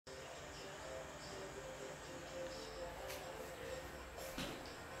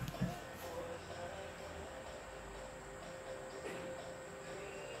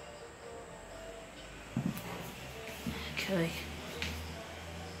Okay.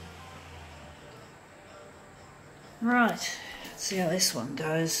 Right, let's see how this one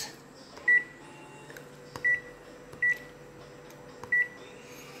goes.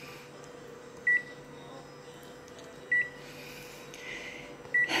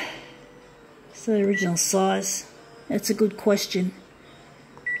 So the original size, that's a good question.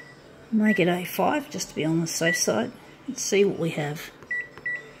 Make it A5 just to be on the safe side. Let's see what we have.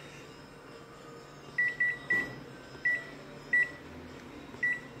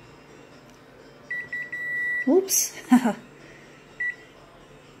 Whoops.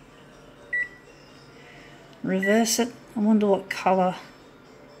 Reverse it. I wonder what colour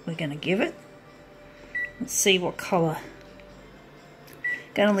we're going to give it. Let's see what colour.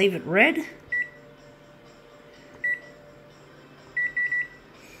 Going to leave it red.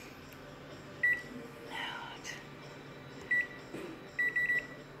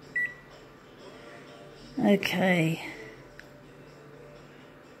 Okay.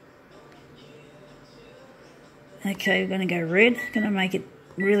 Okay, we're going to go red. Going to make it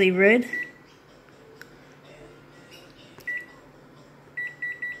really red.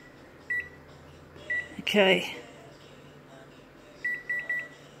 Okay.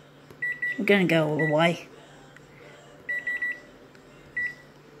 We're going to go all the way.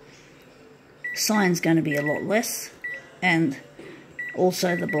 Sign's going to be a lot less, and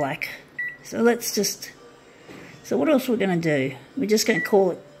also the black. So let's just... So what else we're going to do? We're just going to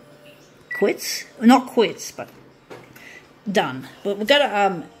call it quits. Not quits, but done. But we're going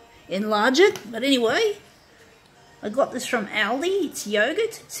to enlarge it. But anyway, I got this from Aldi. It's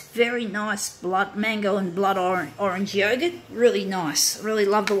yogurt. It's very nice mango and blood orange yogurt. Really nice. I really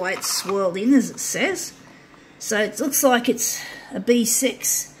love the way it's swirled in, as it says. So it looks like it's a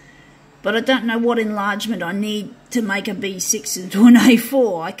B6. But I don't know what enlargement I need to make a B6 into an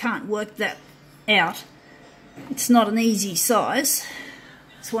A4. I can't work that out. It's not an easy size.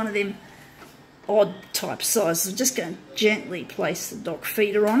 It's one of them odd type sizes. I'm just going to gently place the dock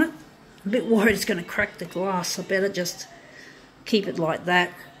feeder on it. I'm a bit worried it's going to crack the glass. I better just keep it like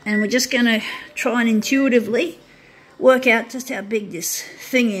that. And we're just going to try and intuitively work out just how big this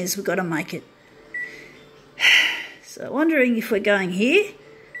thing is. We've got to make it. So wondering if we're going here.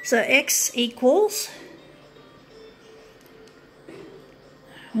 So X equals...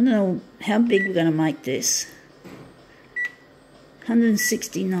 I don't know how big we're going to make this.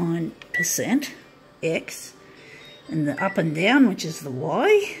 169% X, and the up and down, which is the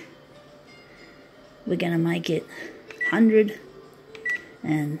Y, we're going to make it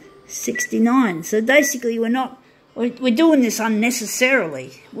 169. So basically we're doing this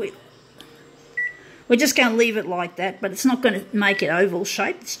unnecessarily. We're just going to leave it like that, but it's not going to make it oval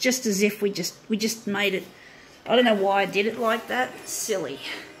shape. It's just as if we just made it. I don't know why I did it like that. It's silly.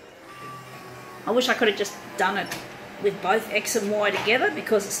 I wish I could have just done it with both X and Y together,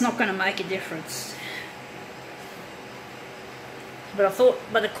 because it's not going to make a difference. But of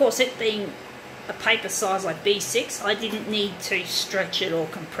course, it being a paper size like B6, I didn't need to stretch it or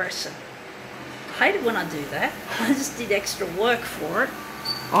compress it. I hate it when I do that. I just did extra work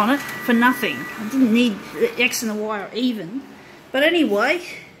on it for nothing. I didn't need the X and the Y are even. But anyway,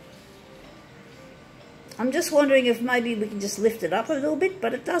 I'm just wondering if maybe we can just lift it up a little bit,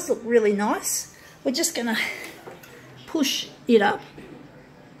 but it does look really nice. We're just going to push it up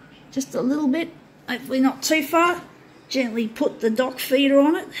just a little bit, hopefully not too far. Gently put the dock feeder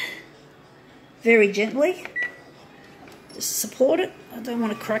on it, very gently. Just support it. I don't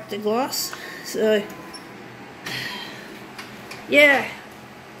want to crack the glass. So, yeah,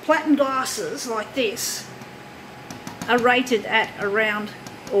 platen glasses like this are rated at around,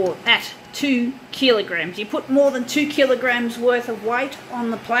 or at 2 kilograms. You put more than 2 kilograms worth of weight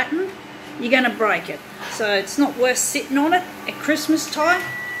on the platen, you're going to break it. So it's not worth sitting on it at Christmas time.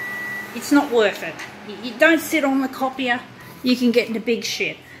 It's not worth it. You don't sit on the copier, you can get into big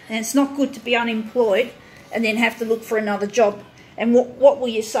shit. And it's not good to be unemployed and then have to look for another job. And what will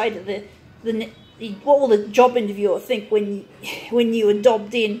you say to what will the job interviewer think when you were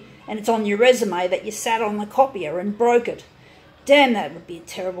dobbed in and it's on your resume that you sat on the copier and broke it? Damn, that would be a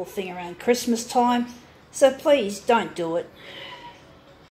terrible thing around Christmas time. So please don't do it.